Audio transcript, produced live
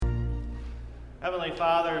Heavenly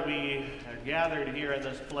Father, we are gathered here in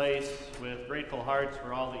this place with grateful hearts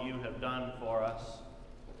for all that you have done for us.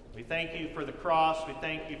 We thank you for the cross. We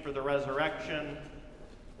thank you for the resurrection.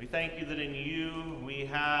 We thank you that in you we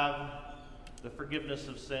have the forgiveness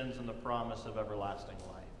of sins and the promise of everlasting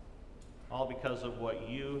life. All because of what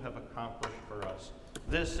you have accomplished for us.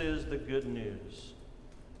 This is the good news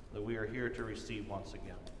that we are here to receive once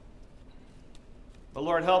again. But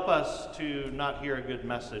Lord, help us to not hear a good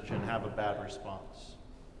message and have a bad response.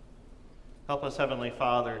 Help us, Heavenly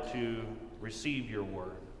Father, to receive your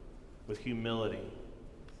word with humility.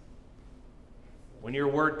 When your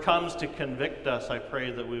word comes to convict us, I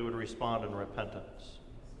pray that we would respond in repentance.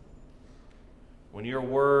 When your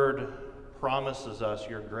word promises us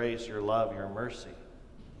your grace, your love, your mercy,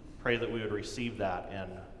 pray that we would receive that and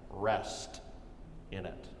rest in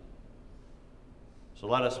it. So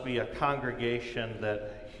let us be a congregation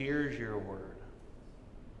that hears your word,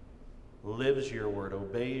 lives your word,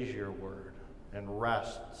 obeys your word, and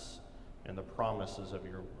rests in the promises of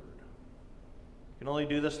your word. You can only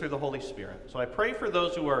do this through the Holy Spirit. So I pray for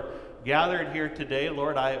those who are gathered here today.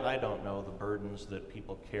 Lord, I don't know the burdens that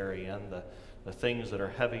people carry and the things that are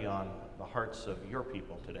heavy on the hearts of your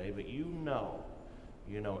people today, but you know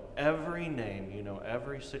every name, you know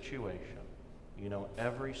every situation, you know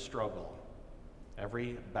every struggle,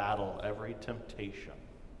 every battle, every temptation.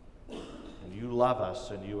 And you love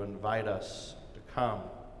us and you invite us to come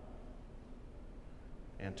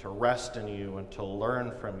and to rest in you and to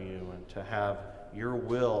learn from you and to have your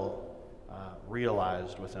will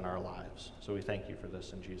realized within our lives. So we thank you for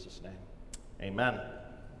this in Jesus' name. Amen.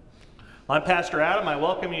 I'm Pastor Adam. I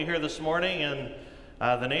welcome you here this morning in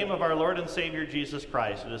the name of our Lord and Savior Jesus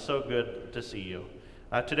Christ. It is so good to see you.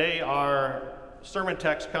 Today our sermon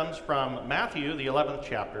text comes from Matthew, the 11th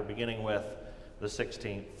chapter, beginning with the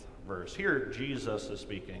 16th verse. Here Jesus is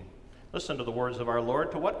speaking. Listen to the words of our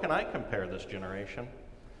Lord. To what can I compare this generation?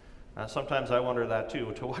 Sometimes I wonder that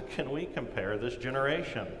too. To what can we compare this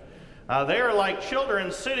generation? They are like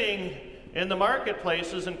children sitting in the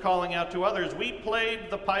marketplaces and calling out to others, "We played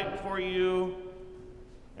the pipe for you,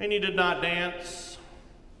 and you did not dance.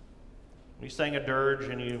 We sang a dirge,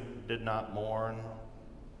 and you did not mourn."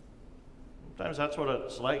 Sometimes that's what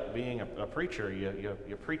it's like being a preacher.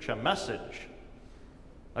 You preach a message,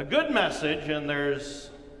 a good message, and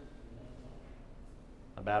there's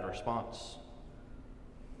a bad response,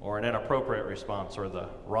 or an inappropriate response, or the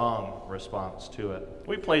wrong response to it.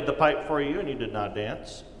 "We played the pipe for you, and you did not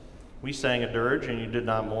dance. We sang a dirge, and you did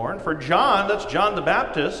not mourn. For John," that's John the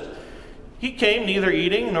Baptist, "he came neither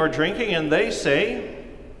eating nor drinking, and they say,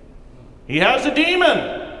 'He has a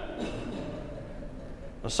demon.'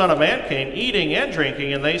 The Son of Man came eating and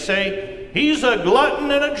drinking, and they say, 'He's a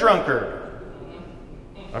glutton and a drunkard,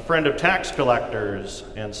 a friend of tax collectors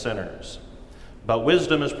and sinners.' But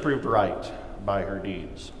wisdom is proved right by her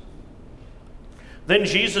deeds." Then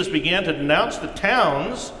Jesus began to denounce the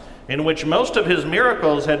towns in which most of his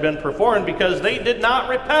miracles had been performed because they did not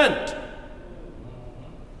repent.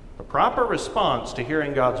 The proper response to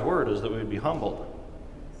hearing God's word is that we would be humbled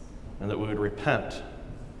and that we would repent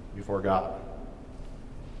before God.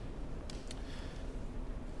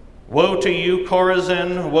 "Woe to you,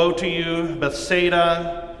 Chorazin! Woe to you,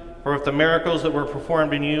 Bethsaida! For if the miracles that were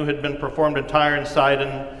performed in you had been performed in Tyre and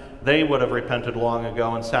Sidon, they would have repented long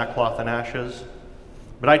ago in sackcloth and ashes.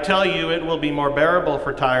 But I tell you, it will be more bearable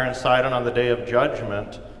for Tyre and Sidon on the day of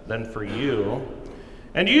judgment than for you.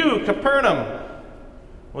 And you, Capernaum,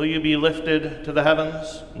 will you be lifted to the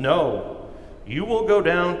heavens? No, you will go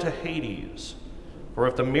down to Hades. For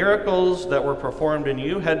if the miracles that were performed in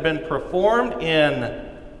you had been performed in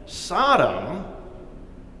Sodom,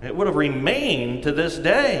 it would have remained to this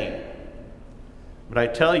day. But I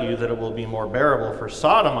tell you that it will be more bearable for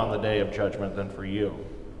Sodom on the day of judgment than for you."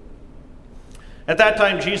 At that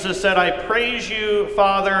time Jesus said, "I praise you,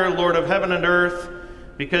 Father, Lord of heaven and earth,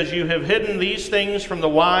 because you have hidden these things from the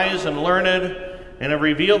wise and learned and have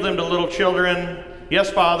revealed them to little children. Yes,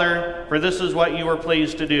 Father, for this is what you were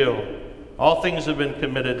pleased to do. All things have been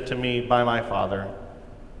committed to me by my Father.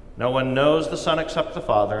 No one knows the Son except the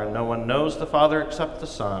Father, and no one knows the Father except the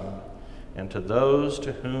Son, and to those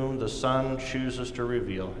to whom the Son chooses to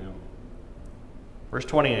reveal him." Verse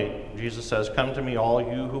 28, Jesus says, "Come to me, all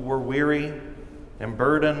you who were weary and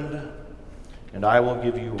burdened, and I will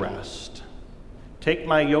give you rest. Take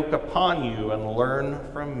my yoke upon you and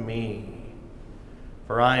learn from me.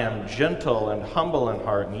 For I am gentle and humble in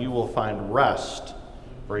heart, and you will find rest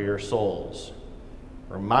for your souls.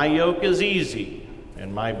 For my yoke is easy,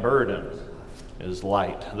 and my burden is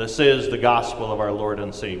light." This is the gospel of our Lord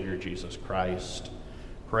and Savior Jesus Christ.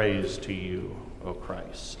 Praise to you, O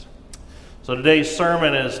Christ. So today's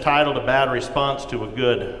sermon is titled A Bad Response to a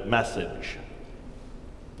Good Message.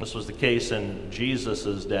 This was the case in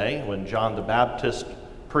Jesus' day when John the Baptist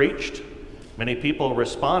preached. Many people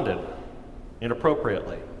responded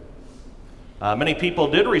inappropriately. Many people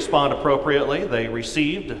did respond appropriately. They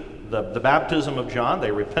received the baptism of John. They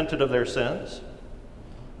repented of their sins.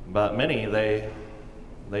 But many,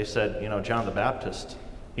 they said, John the Baptist,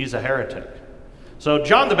 he's a heretic. So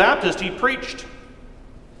John the Baptist, he preached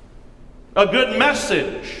a good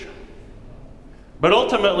message. But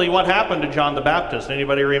ultimately, what happened to John the Baptist?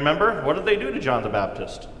 Anybody remember? What did they do to John the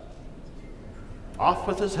Baptist? Off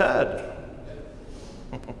with his head.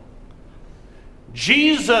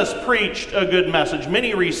 Jesus preached a good message.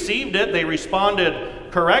 Many received it. They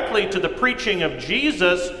responded correctly to the preaching of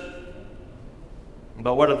Jesus.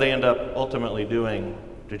 But what did they end up ultimately doing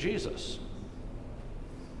to Jesus?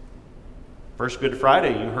 First Good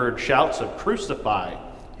Friday, you heard shouts of "Crucify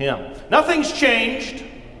him." Nothing's changed.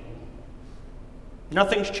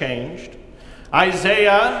 Nothing's changed.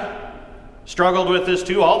 Isaiah struggled with this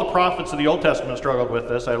too. All the prophets of the Old Testament struggled with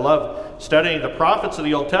this. I love studying the prophets of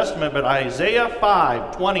the Old Testament, but Isaiah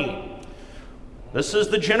 5:20. This is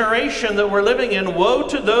the generation that we're living in. Woe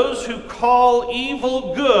to those who call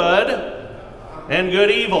evil good and good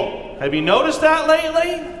evil. Have you noticed that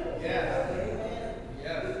lately? Yes.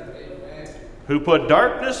 Who put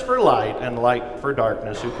darkness for light and light for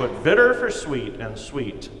darkness. Who put bitter for sweet and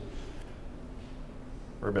sweet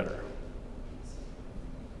for bitter.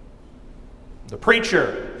 The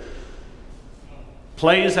preacher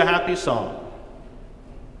plays a happy song,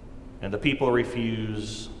 and the people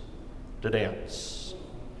refuse to dance.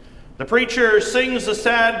 The preacher sings a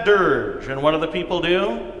sad dirge, and what do the people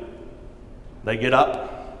do? They get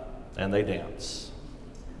up and they dance.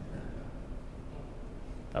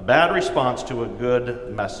 A bad response to a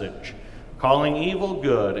good message, calling evil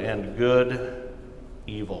good and good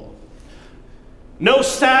evil. No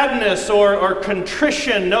sadness or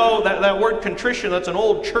contrition. No, that word contrition, that's an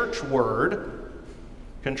old church word.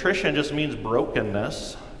 Contrition just means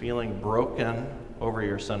brokenness, feeling broken over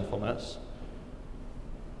your sinfulness.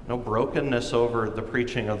 No brokenness over the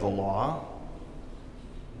preaching of the law.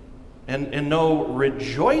 And no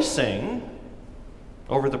rejoicing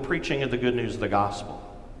over the preaching of the good news of the gospel.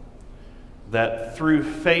 That through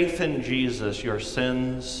faith in Jesus, your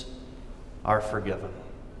sins are forgiven.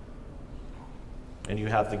 And you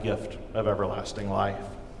have the gift of everlasting life.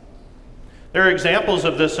 There are examples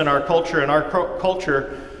of this in our culture. In our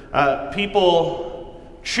culture, people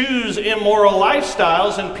choose immoral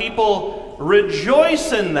lifestyles, and people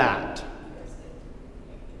rejoice in that.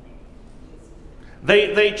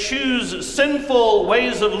 They choose sinful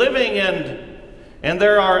ways of living, and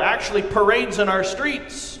there are actually parades in our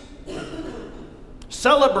streets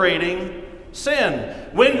celebrating sin.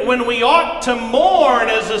 When we ought to mourn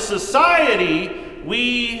as a society,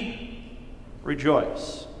 we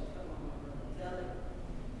rejoice.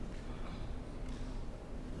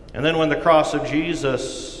 And then when the cross of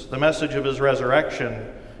Jesus, the message of his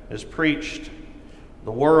resurrection, is preached,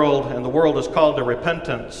 the world is called to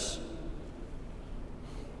repentance.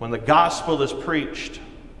 When the gospel is preached,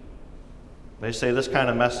 they say this kind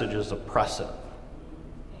of message is oppressive.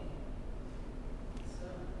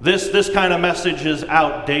 This kind of message is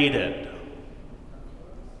outdated.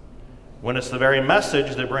 When it's the very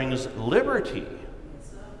message that brings liberty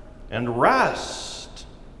and rest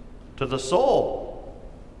to the soul.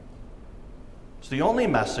 It's the only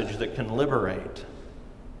message that can liberate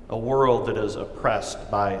a world that is oppressed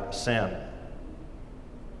by sin.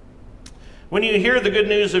 When you hear the good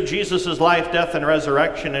news of Jesus' life, death, and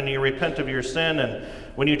resurrection, and you repent of your sin, and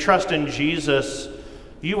when you trust in Jesus,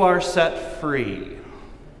 you are set free.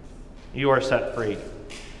 You are set free.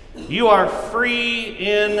 You are free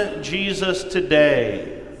in Jesus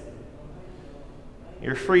today.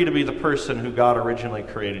 You're free to be the person who God originally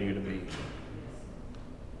created you to be.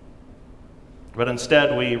 But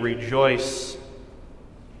instead, we rejoice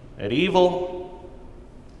at evil,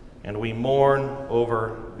 and we mourn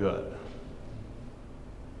over good.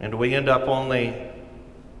 And we end up only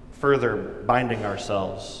further binding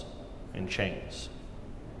ourselves in chains.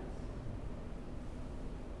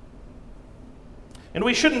 And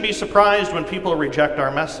we shouldn't be surprised when people reject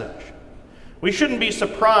our message. We shouldn't be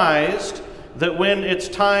surprised that when it's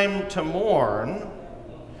time to mourn,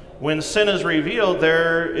 when sin is revealed,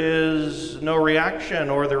 there is no reaction,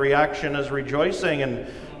 or the reaction is rejoicing. And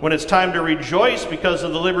when it's time to rejoice because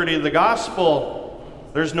of the liberty of the gospel,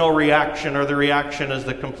 there's no reaction, or the reaction is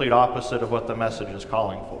the complete opposite of what the message is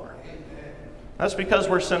calling for. That's because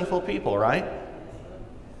we're sinful people, right?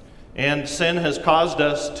 And sin has caused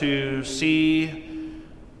us to see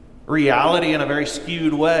reality in a very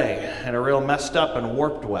skewed way, in a real messed up and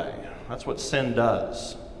warped way. That's what sin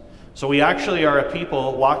does. So we actually are a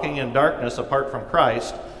people walking in darkness apart from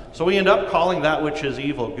Christ. So we end up calling that which is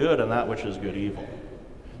evil good and that which is good evil.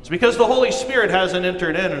 It's because the Holy Spirit hasn't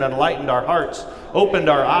entered in and enlightened our hearts, opened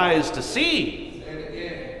our eyes to see.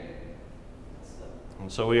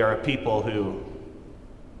 And so we are a people who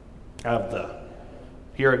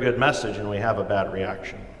hear a good message and we have a bad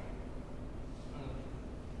reaction.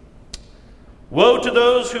 Woe to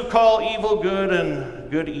those who call evil good and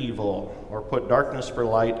good evil, or put darkness for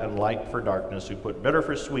light and light for darkness, who put bitter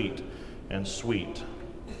for sweet and sweet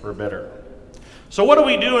for bitter. So what do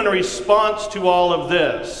we do in response to all of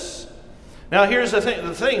this? Now here's the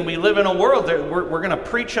thing. We live in a world that we're going to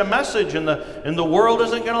preach a message, and the world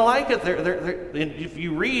isn't going to like it. If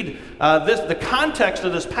you read the context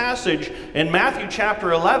of this passage in Matthew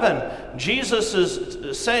chapter 11, Jesus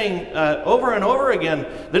is saying over and over again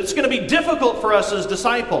that it's going to be difficult for us as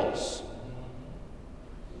disciples.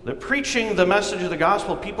 That preaching the message of the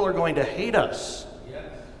gospel, people are going to hate us.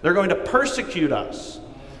 They're going to persecute us.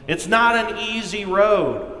 It's not an easy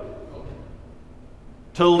road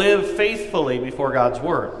to live faithfully before God's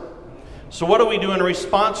word. So what do we do in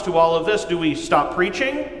response to all of this? Do we stop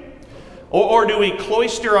preaching? Or do we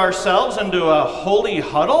cloister ourselves into a holy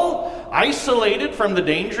huddle, isolated from the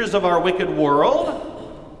dangers of our wicked world?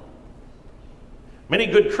 Many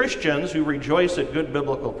good Christians who rejoice at good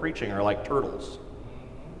biblical preaching are like turtles.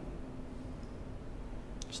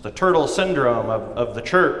 It's the turtle syndrome of the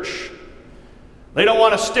church. They don't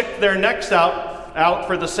want to stick their necks out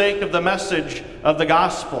for the sake of the message of the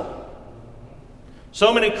gospel.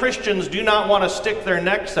 So many Christians do not want to stick their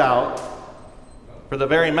necks out for the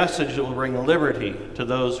very message that will bring liberty to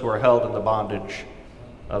those who are held in the bondage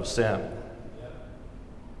of sin.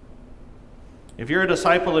 If you're a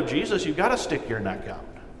disciple of Jesus, you've got to stick your neck out.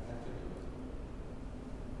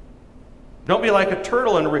 Don't be like a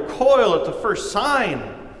turtle and recoil at the first sign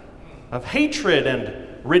of hatred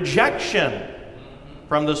and rejection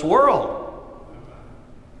from this world.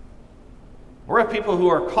 We're a people who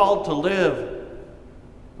are called to live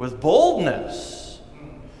with boldness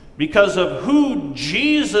because of who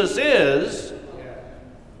Jesus is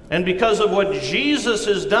and because of what Jesus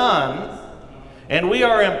has done. And we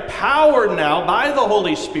are empowered now by the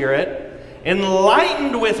Holy Spirit,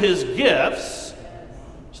 enlightened with His gifts,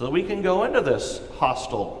 so that we can go into this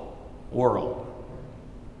hostile world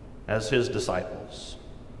as His disciples.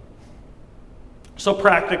 So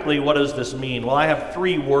practically, what does this mean? Well, I have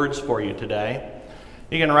 3 words for you today.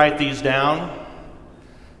 You can write these down.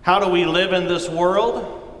 How do we live in this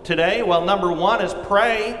world today? Well, number 1 is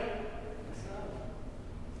pray.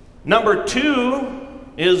 Number 2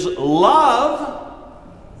 is love.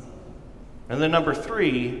 And then number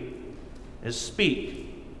 3 is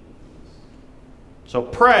speak. So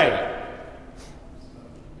pray,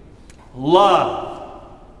 love,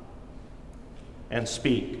 and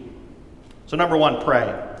speak. So number 1,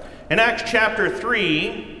 pray. In Acts chapter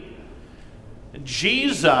 3,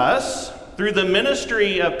 Jesus, through the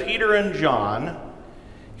ministry of Peter and John,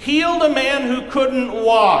 healed a man who couldn't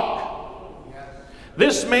walk.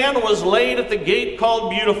 This man was laid at the gate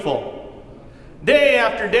called Beautiful. Day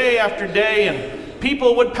after day after day, and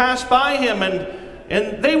people would pass by him,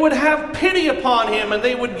 and they would have pity upon him, and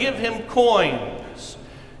they would give him coins.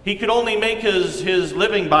 He could only make his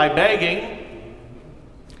living by begging.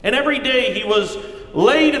 And every day he was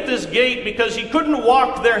laid at this gate because he couldn't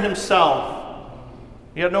walk there himself.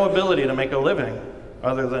 He had no ability to make a living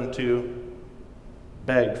other than to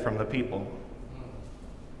beg from the people.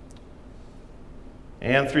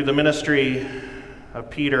 And through the ministry of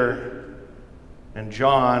Peter and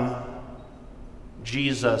John,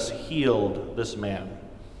 Jesus healed this man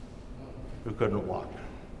who couldn't walk.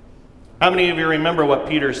 How many of you remember what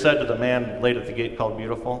Peter said to the man laid at the gate called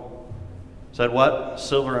Beautiful? Said what?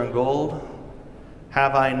 Silver and gold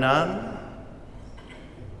have I none.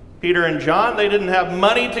 Peter and John, they didn't have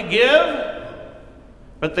money to give,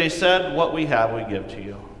 but they said, what we have we give to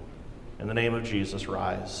you. In the name of Jesus,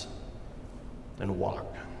 rise and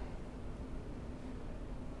walk.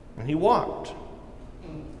 And he walked.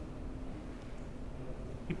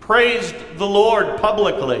 He praised the Lord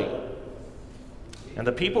publicly. And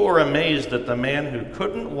the people were amazed that the man who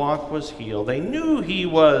couldn't walk was healed. They knew he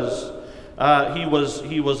was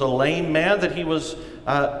a lame man, that he was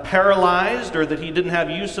paralyzed, or that he didn't have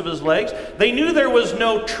use of his legs. They knew there was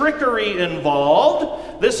no trickery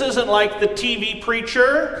involved. This isn't like the TV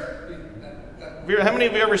preacher. How many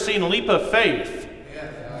of you ever seen Leap of Faith?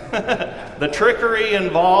 The trickery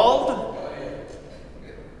involved.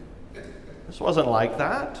 This wasn't like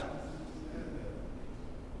that.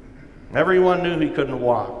 Everyone knew he couldn't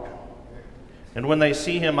walk. And when they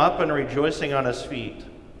see him up and rejoicing on his feet,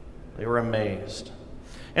 they were amazed.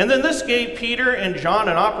 And then this gave Peter and John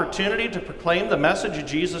an opportunity to proclaim the message of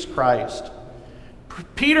Jesus Christ.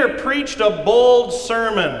 Peter preached a bold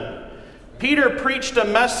sermon. Peter preached a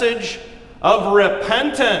message of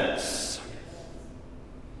repentance.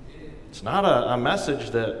 It's not a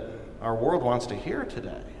message that our world wants to hear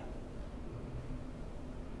today.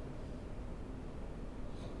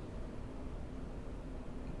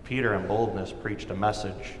 Peter, in boldness, preached a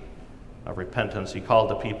message of repentance. He called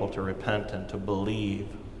the people to repent and to believe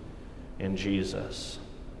in Jesus.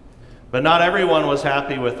 But not everyone was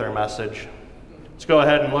happy with their message. Let's go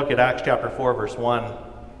ahead and look at Acts chapter 4, verse 1.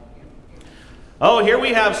 Oh, here we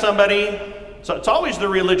have somebody. So it's always the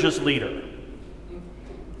religious leader.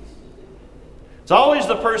 It's always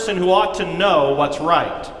the person who ought to know what's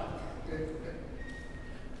right.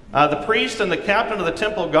 The priest and the captain of the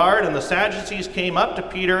temple guard and the Sadducees came up to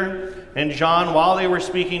Peter and John while they were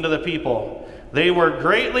speaking to the people. They were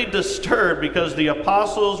greatly disturbed because the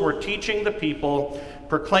apostles were teaching the people,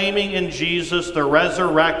 proclaiming in Jesus the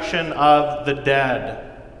resurrection of the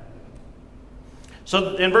dead.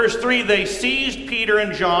 So in verse 3, they seized Peter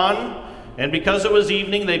and John, and because it was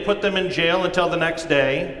evening, they put them in jail until the next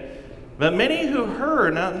day. But many who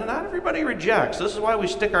heard, not everybody rejects. This is why we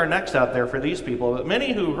stick our necks out there for these people. But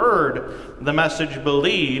many who heard the message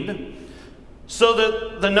believed, so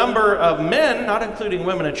that the number of men, not including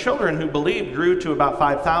women and children, who believed grew to about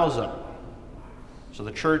 5,000. So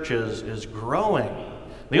the church is growing.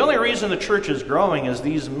 The only reason the church is growing is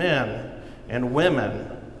these men and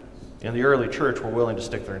women in the early church were willing to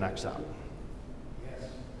stick their necks out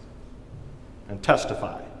and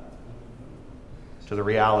testify to the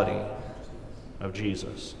reality of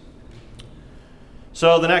Jesus.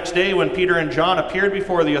 So the next day when Peter and John appeared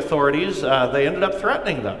before the authorities, they ended up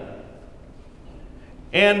threatening them.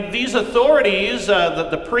 And these authorities,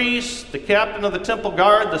 the priests, the captain of the temple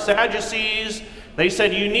guard, the Sadducees, they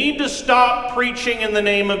said, you need to stop preaching in the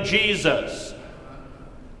name of Jesus.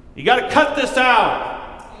 You got to cut this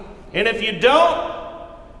out. And if you don't,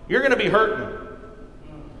 you're going to be hurting.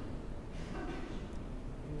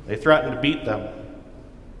 They threatened to beat them.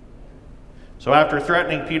 So after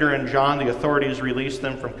threatening Peter and John, the authorities released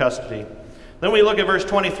them from custody. Then we look at verse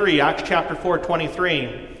 23, Acts chapter 4,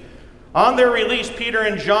 23. On their release, Peter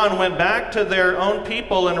and John went back to their own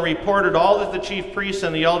people and reported all that the chief priests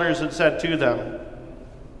and the elders had said to them.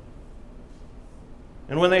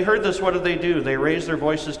 And when they heard this, what did they do? They raised their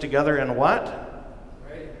voices together in what?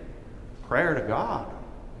 Prayer to God.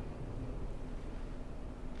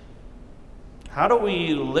 How do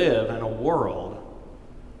we live in a world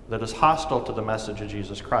that is hostile to the message of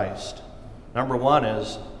Jesus Christ? Number one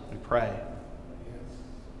is we pray.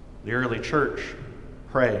 The early church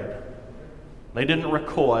prayed. They didn't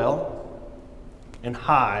recoil and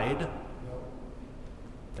hide.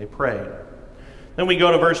 They prayed. Then we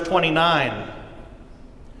go to verse 29.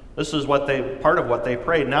 This is part of what they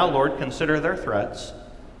prayed. Now, Lord, consider their threats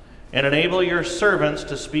and enable your servants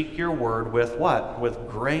to speak your word with what? With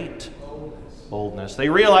great boldness. They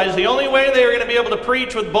realized the only way they were going to be able to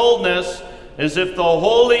preach with boldness is if the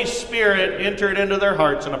Holy Spirit entered into their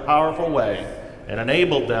hearts in a powerful way and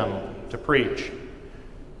enabled them to preach.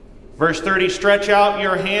 Verse 30, stretch out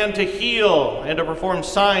your hand to heal and to perform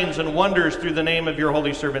signs and wonders through the name of your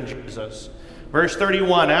holy servant Jesus. Verse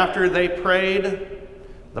 31, after they prayed,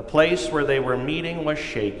 the place where they were meeting was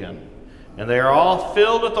shaken, and they are all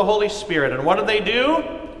filled with the Holy Spirit. And what did they do?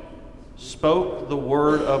 Spoke the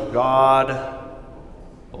word of God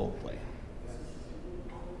boldly.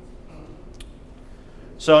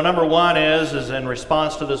 So number one is in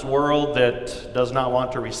response to this world that does not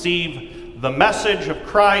want to receive the message of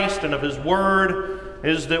Christ and of his word,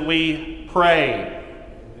 is that we pray.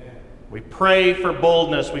 We pray for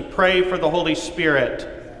boldness. We pray for the Holy Spirit.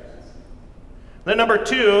 Then number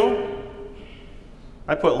two,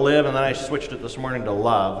 I put live and then I switched it this morning to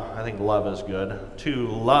love. I think love is good. To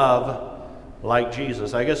love like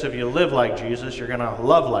Jesus. I guess if you live like Jesus, you're going to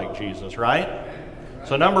love like Jesus, right?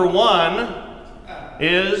 So number one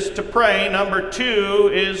is to pray. Number two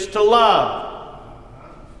is to love.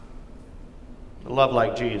 To love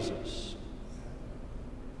like Jesus.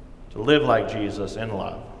 To live like Jesus in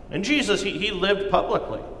love. And Jesus, he lived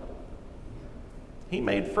publicly. He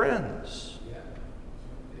made friends.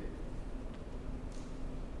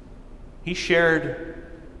 He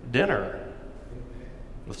shared dinner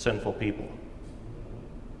with sinful people.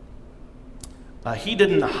 He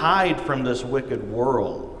didn't hide from this wicked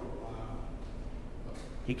world.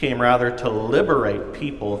 He came rather to liberate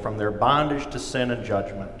people from their bondage to sin and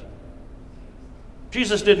judgment.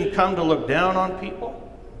 Jesus didn't come to look down on people.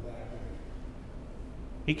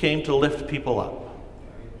 He came to lift people up.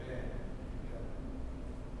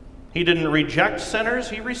 He didn't reject sinners,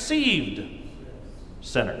 he received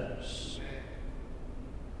sinners.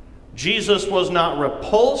 Jesus was not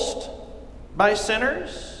repulsed by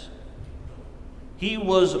sinners. He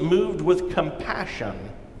was moved with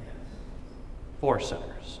compassion for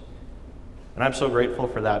sinners. And I'm so grateful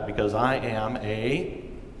for that because I am a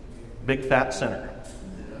big fat sinner.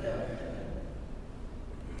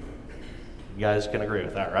 You guys can agree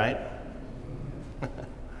with that, right?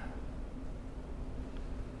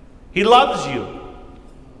 He loves you.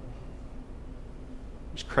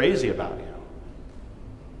 He's crazy about you.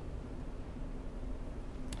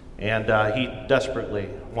 And he desperately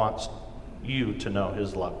wants you to know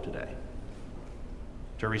his love today.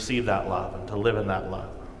 To receive that love and to live in that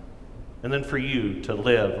love. And then for you to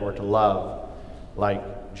live or to love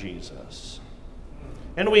like Jesus.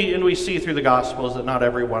 And we see through the Gospels that not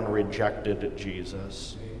everyone rejected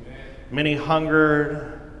Jesus. Many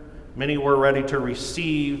hungered. Many were ready to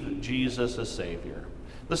receive Jesus as Savior.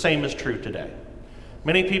 The same is true today.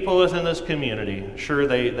 Many people within this community, sure,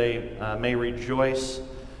 they may rejoice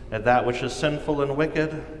at that which is sinful and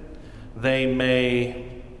wicked. They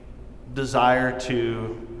may desire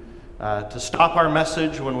to stop our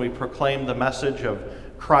message when we proclaim the message of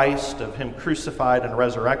Christ, of him crucified and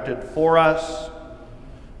resurrected for us.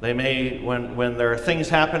 They may, when there are things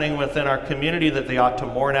happening within our community that they ought to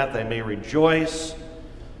mourn at, they may rejoice.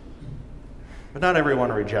 But not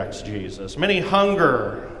everyone rejects Jesus. Many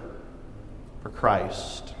hunger for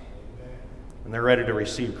Christ, and they're ready to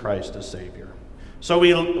receive Christ as Savior. So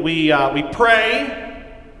we pray,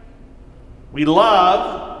 we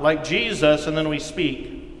love like Jesus, and then we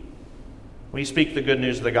speak. We speak the good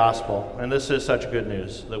news of the gospel, and this is such good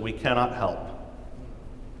news that we cannot help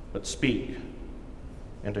but speak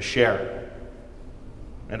and to share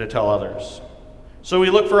and to tell others. So we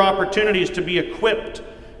look for opportunities to be equipped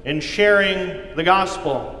in sharing the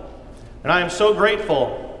gospel. And I am so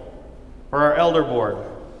grateful for our elder board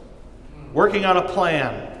working on a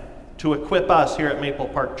plan to equip us here at Maple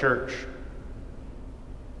Park Church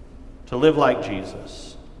to live like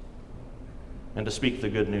Jesus and to speak the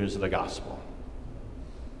good news of the gospel.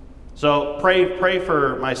 So pray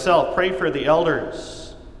for myself, pray for the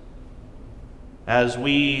elders as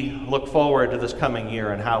we look forward to this coming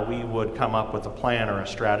year and how we would come up with a plan or a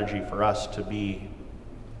strategy for us to be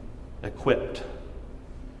equipped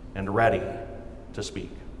and ready to speak.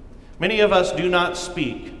 Many of us do not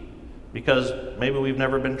speak because maybe we've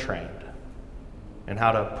never been trained in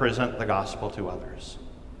how to present the gospel to others.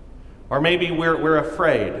 Or maybe we're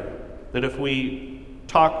afraid that if we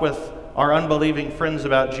talk with our unbelieving friends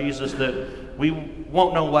about Jesus that we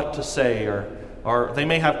won't know what to say, or they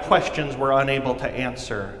may have questions we're unable to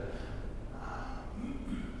answer.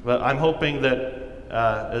 But I'm hoping that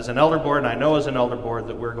as an elder board, and I know as an elder board,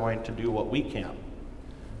 that we're going to do what we can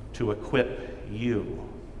to equip you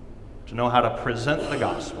to know how to present the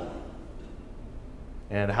gospel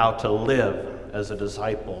and how to live as a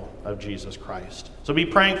disciple of Jesus Christ. So be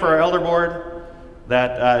praying for our elder board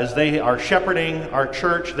that as they are shepherding our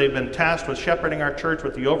church, they've been tasked with shepherding our church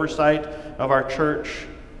with the oversight of our church,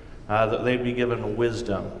 that they'd be given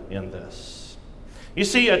wisdom in this. You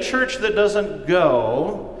see, a church that doesn't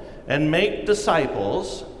go and make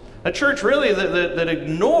disciples, a church really that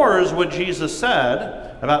ignores what Jesus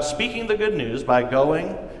said about speaking the good news by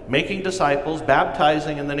going, making disciples,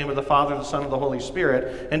 baptizing in the name of the Father, the Son, and the Holy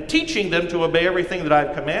Spirit, and teaching them to obey everything that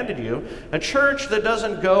I've commanded you. A church that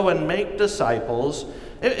doesn't go and make disciples,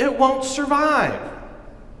 it won't survive.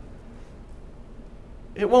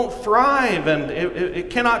 It won't thrive, and it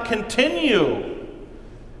cannot continue.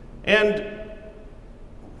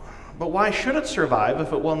 But why should it survive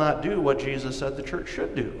if it will not do what Jesus said the church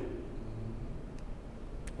should do?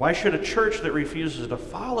 Why should a church that refuses to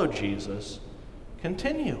follow Jesus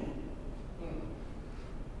continue?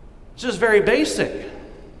 It's just very basic.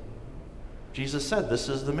 Jesus said this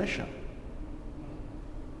is the mission.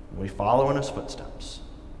 We follow in his footsteps.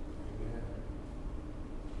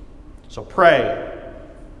 So pray,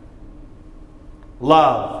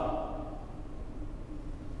 love,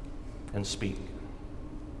 and speak.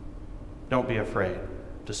 Don't be afraid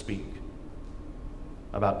to speak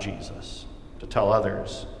about Jesus, to tell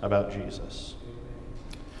others about Jesus.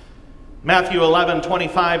 Matthew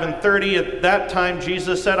 11:25 and 30, at that time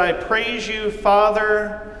Jesus said, I praise you,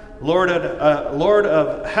 Father, Lord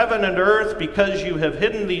of heaven and earth, because you have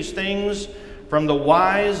hidden these things from the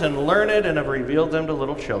wise and learned and have revealed them to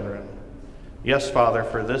little children. Yes, Father,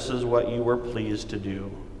 for this is what you were pleased to do.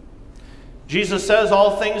 Jesus says,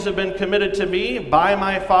 all things have been committed to me by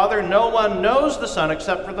my Father. No one knows the Son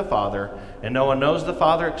except for the Father, and no one knows the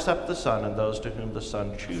Father except the Son, and those to whom the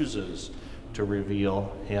Son chooses to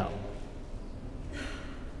reveal him.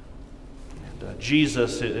 And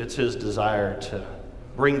Jesus, it's his desire to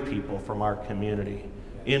bring people from our community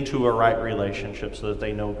into a right relationship so that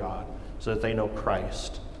they know God, so that they know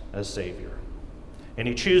Christ as Savior. And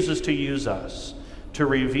he chooses to use us to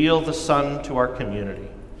reveal the Son to our community.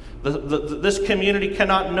 This community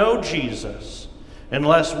cannot know Jesus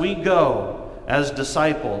unless we go as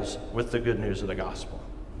disciples with the good news of the gospel.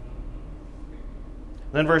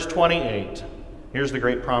 Then verse 28, here's the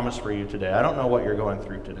great promise for you today. I don't know what you're going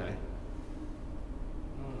through today.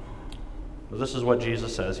 But this is what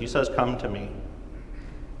Jesus says. He says, come to me.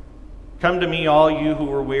 Come to me, all you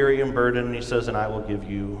who are weary and burdened, and he says, and I will give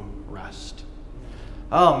you rest.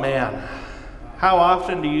 Oh man, how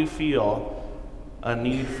often do you feel a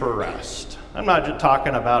need for rest? I'm not just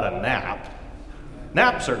talking about a nap.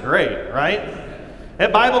 Naps are great, right?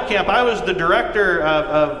 At Bible camp, I was the director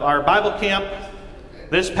of our Bible camp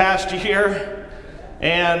this past year,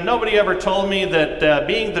 and nobody ever told me that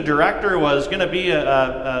being the director was going to be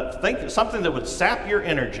something that would sap your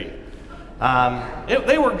energy.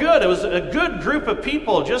 They were good. It was a good group of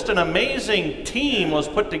people. Just an amazing team was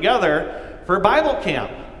put together for Bible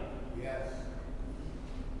camp.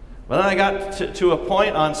 But then I got to a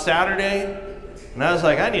point on Saturday, and I was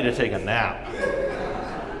like, I need to take a nap.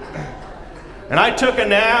 And I took a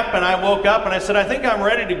nap, and I woke up, and I said, I think I'm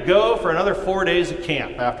ready to go for another 4 days of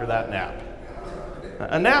camp after that nap.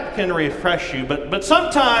 A nap can refresh you, but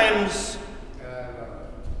sometimes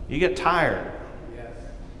you get tired.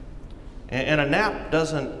 And a nap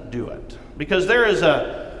doesn't do it. Because there is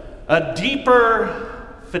a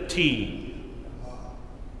deeper fatigue,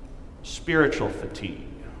 spiritual fatigue.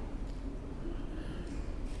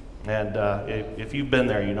 And if you've been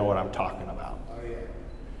there, you know what I'm talking about.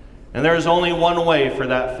 And there is only one way for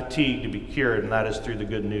that fatigue to be cured, and that is through the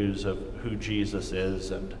good news of who Jesus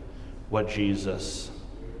is and what Jesus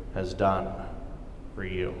has done for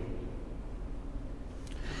you.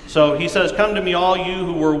 So he says, come to me, all you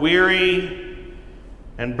who were weary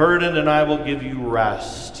and burdened, and I will give you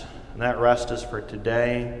rest. And that rest is for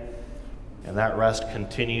today, and that rest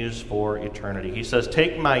continues for eternity. He says,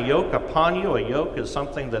 take my yoke upon you. A yoke is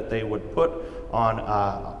something that they would put on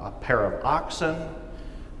a pair of oxen.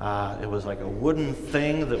 It was like a wooden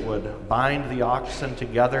thing that would bind the oxen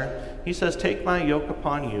together. He says, take my yoke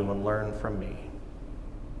upon you and learn from me.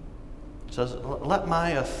 He says, let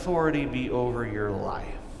my authority be over your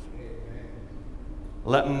life.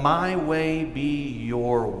 Let my way be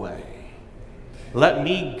your way. Let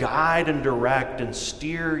me guide and direct and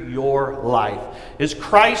steer your life. Is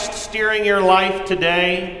Christ steering your life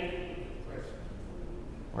today?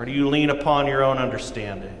 Or do you lean upon your own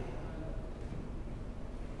understanding?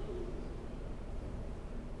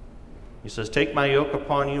 He says, take my yoke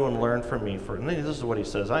upon you and learn from me. And this is what he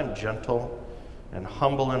says, I'm gentle and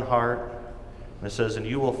humble in heart. And it says, and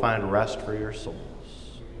you will find rest for your souls.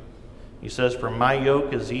 He says, for my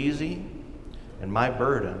yoke is easy and my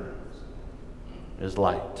burden is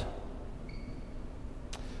light.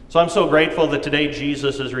 So I'm so grateful that today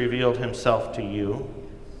Jesus has revealed himself to you.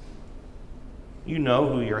 You know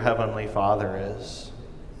who your heavenly Father is.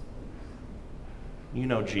 You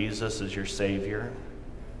know Jesus is your Savior.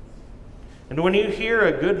 And when you hear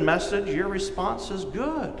a good message, your response is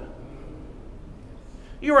good.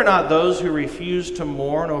 You are not those who refuse to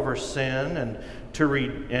mourn over sin and to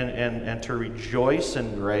rejoice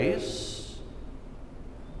in grace.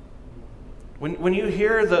 When you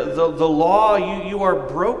hear the law, you are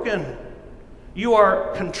broken. You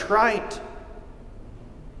are contrite.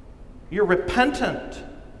 You're repentant.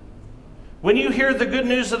 When you hear the good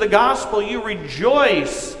news of the gospel, you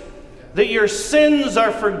rejoice that your sins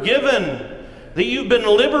are forgiven, that you've been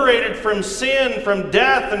liberated from sin, from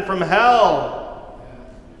death, and from hell.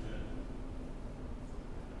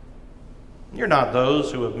 You're not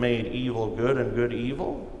those who have made evil good and good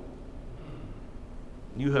evil.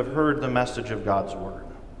 You have heard the message of God's word.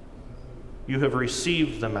 You have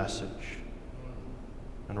received the message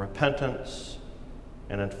in repentance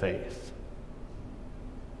and in faith.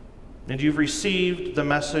 And you've received the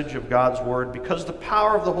message of God's word because the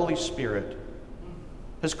power of the Holy Spirit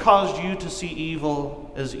has caused you to see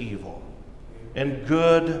evil as evil and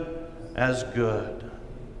good as good.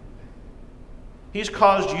 He's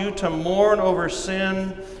caused you to mourn over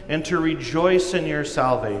sin and to rejoice in your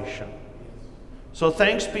salvation. So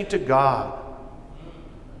thanks be to God.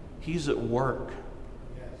 He's at work.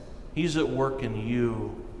 He's at work in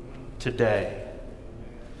you today.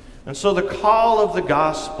 And so the call of the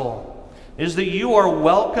gospel is that you are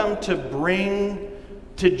welcome to bring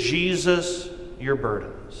to Jesus your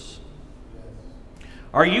burdens.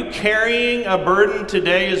 Are you carrying a burden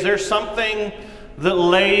today? Is there something that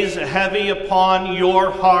lays heavy upon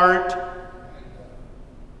your heart?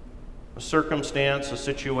 A circumstance, a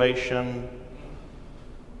situation,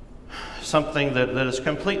 something that is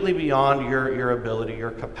completely beyond your ability,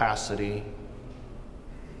 your capacity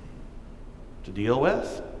to deal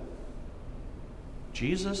with?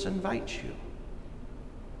 Jesus invites you.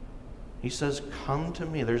 He says, come to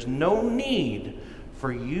me. There's no need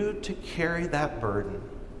for you to carry that burden.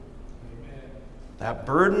 Amen. That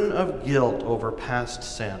burden of guilt over past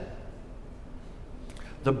sin.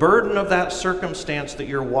 The burden of that circumstance that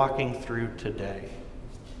you're walking through today.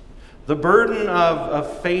 The burden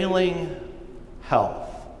of failing health.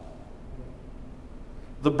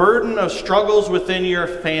 The burden of struggles within your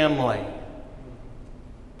family.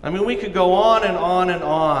 I mean, we could go on and on and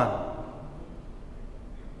on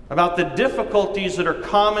about the difficulties that are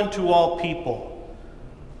common to all people.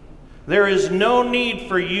 There is no need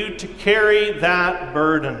for you to carry that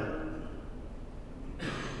burden.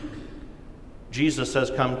 Jesus says,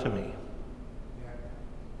 come to me.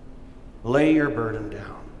 Lay your burden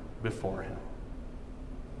down before him.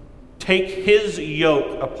 Take his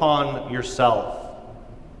yoke upon yourself.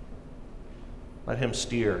 Let him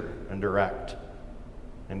steer and direct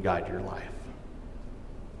and guide your life.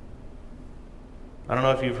 I don't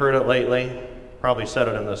know if you've heard it lately. Probably said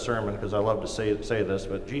it in this sermon because I love to say this,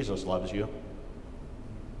 but Jesus loves you.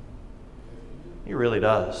 He really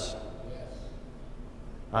does.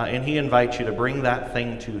 And he invites you to bring that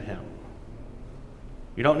thing to him.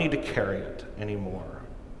 You don't need to carry it anymore.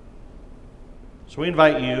 So we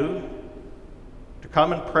invite you to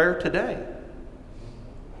come in prayer today.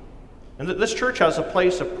 And that this church has a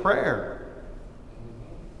place of prayer,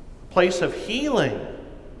 a place of healing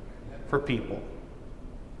for people.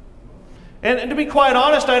 And to be quite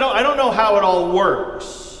honest, I don't know how it all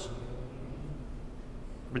works.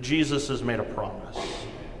 But Jesus has made a promise.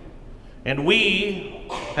 And we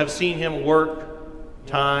have seen him work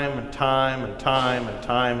time and time and time and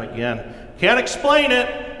time again. Can't explain it.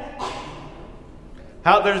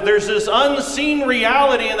 How there's this unseen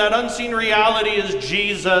reality, and that unseen reality is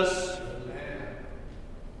Jesus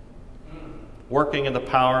working in the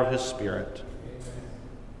power of his Spirit.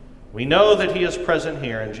 We know that he is present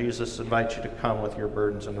here, and Jesus invites you to come with your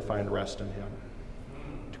burdens and to find rest in him.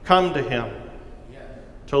 To come to him,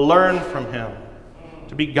 to learn from him,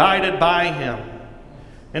 to be guided by him,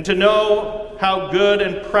 and to know how good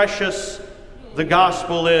and precious the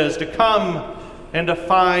gospel is, to come and to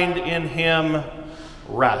find in him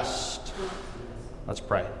rest. Let's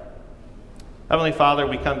pray. Heavenly Father,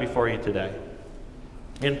 we come before you today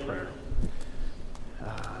in prayer.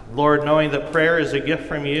 Lord, knowing that prayer is a gift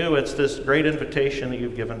from you, it's this great invitation that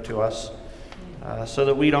you've given to us so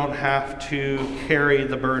that we don't have to carry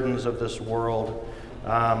the burdens of this world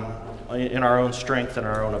in our own strength and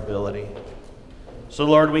our own ability. So,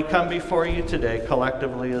 Lord, we come before you today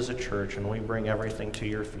collectively as a church, and we bring everything to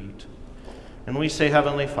your feet. And we say,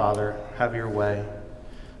 Heavenly Father, have your way.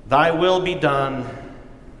 Thy will be done.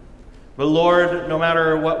 But, Lord, no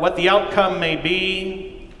matter what the outcome may be,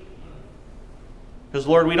 because,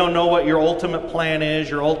 Lord, we don't know what your ultimate plan is,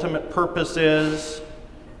 your ultimate purpose is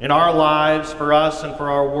in our lives, for us and for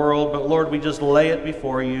our world. But, Lord, we just lay it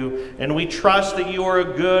before you, and we trust that you are a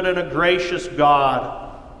good and a gracious God.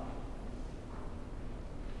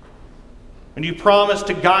 And you promise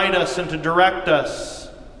to guide us and to direct us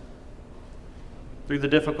through the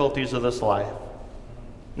difficulties of this life.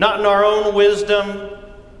 Not in our own wisdom,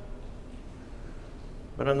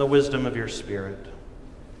 but in the wisdom of your Spirit.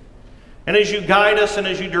 And as you guide us and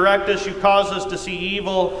as you direct us, you cause us to see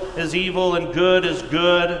evil as evil and good as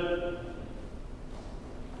good.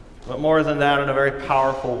 But more than that, in a very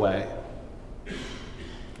powerful way,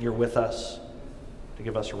 you're with us to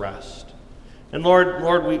give us rest. And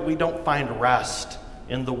Lord, we don't find rest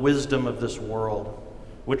in the wisdom of this world,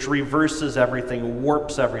 which reverses everything,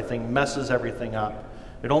 warps everything, messes everything up.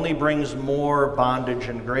 It only brings more bondage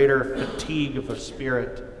and greater fatigue of the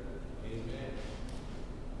spirit.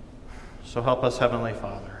 So help us, Heavenly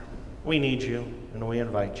Father. We need you, and we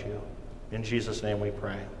invite you. In Jesus' name we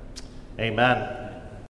pray. Amen.